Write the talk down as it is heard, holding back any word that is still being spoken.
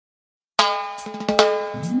Well,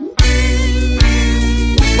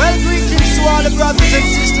 greetings to all the brothers and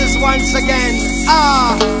sisters once again.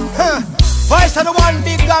 Voice of the one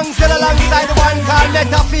big gangster alongside the one called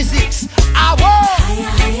Metaphysics.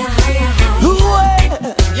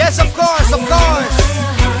 Yes, of course, of course.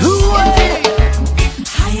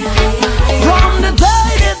 From the day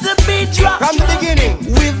that the beat dropped, from the beginning,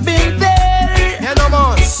 we've been there. Yeah, no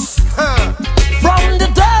more. From the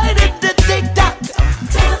day that the tick-tock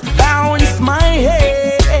bounce my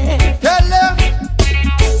head. Tell them.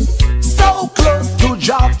 So close to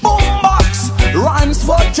drop boombox, rhymes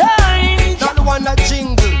for change. Not the one that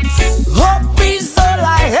jingles. Hope is all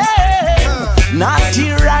I have, not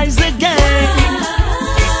to rise again.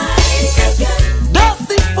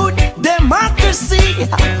 Dusty foot democracy,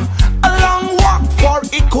 a long walk for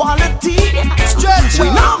equality. We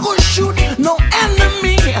not go shoot no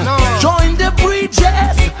enemy. No. Join the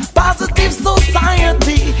bridges, positive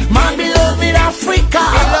society. My beloved Africa,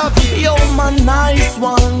 I love you. You're my nice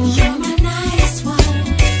one. You're my nice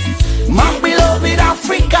one. My beloved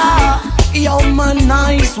Africa, you're my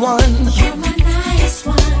nice one. You're my nice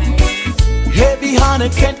one. Heavy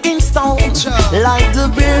hearted set in stone, like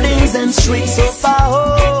the buildings and streets of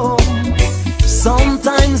our home.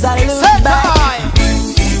 Sometimes I look back.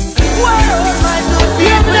 Where my good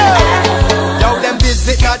people at? Yo, them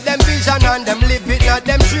visit, not them vision, and them live it, not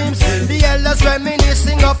them dreams. The elders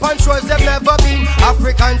reminiscing upon shores they've never been.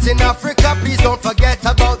 Africans in Africa, please don't forget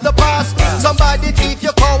about the past. Somebody thief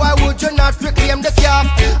your cow, why would you not reclaim the calf?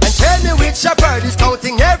 And tell me which shepherd is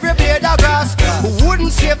counting every blade of grass. Who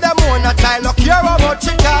wouldn't save them own a child, or care how much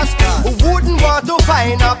it costs? Who wouldn't want to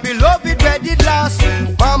find a beloved wedded last?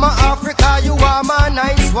 Mama Africa, you are my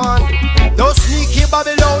nice one. Those sneaky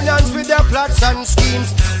Babylonians with their plots and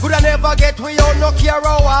schemes could I never get we all no care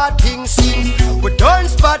how hard things seems. We don't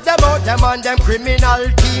spot them out, them and them criminal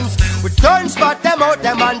teams. We don't spot them out,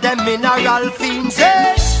 them and them mineral fiends.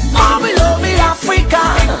 Hey, My beloved Africa,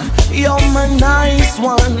 you're my nice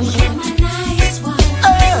one. You're my nice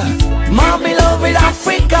one. My beloved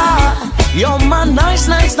Africa, you're my nice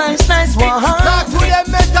one. talk to them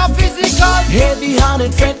metaphysical. Heavy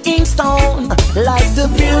hearted set in stone, like the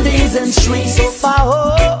buildings and streets of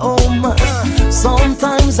our home.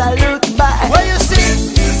 Sometimes I look back, Where you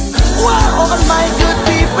see? where all my good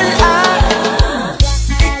people are.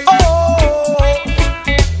 Oh,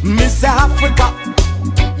 Miss Africa,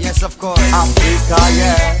 Yes, of course. Africa,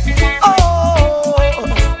 yeah. Oh,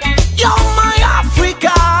 you're my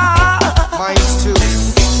Africa. Mines too.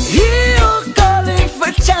 You calling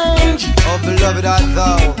for change. Oh, beloved art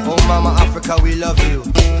thou. Oh, Mama Africa, we love you.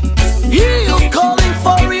 You calling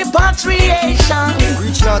for repatriation.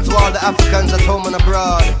 Reaching out to all the Africans at home and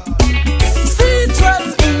abroad.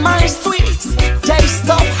 Citrus in my sweets, taste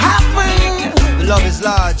of heaven. The love is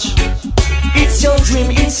large. It's your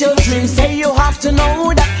dream, say you have to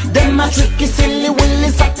know that. Them a tricky, silly, willy,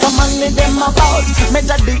 socks, money them about.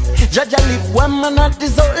 Meta the judge a live when man not the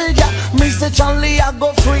soldier. Mr. Charlie, I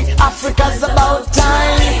go free, Africa's about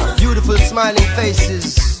time. Beautiful smiling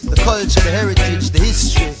faces. The culture, the heritage, the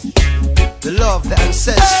history. The love, the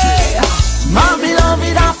ancestry. Hey, my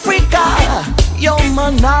beloved Africa, you're my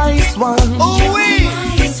nice one. Ooh wee!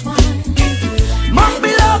 Nice one. My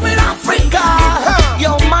beloved Africa,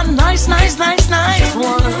 you're my nice one. Nice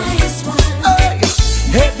one. Hey,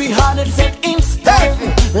 heavy hearted set in stone,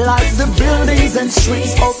 like the buildings and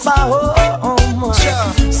streets of our home.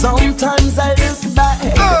 Sometimes I look back,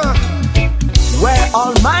 where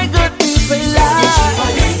all my good people lie.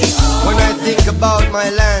 When I think about my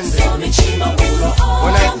land,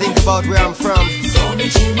 when I think about where I'm from,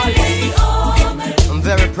 I'm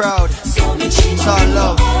very proud. It's our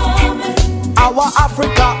love. Our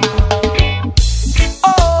Africa,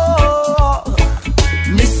 oh,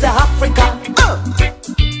 Mr. Africa,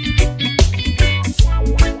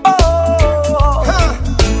 oh,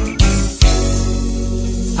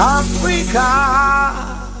 Africa,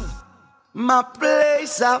 my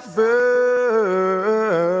place of birth.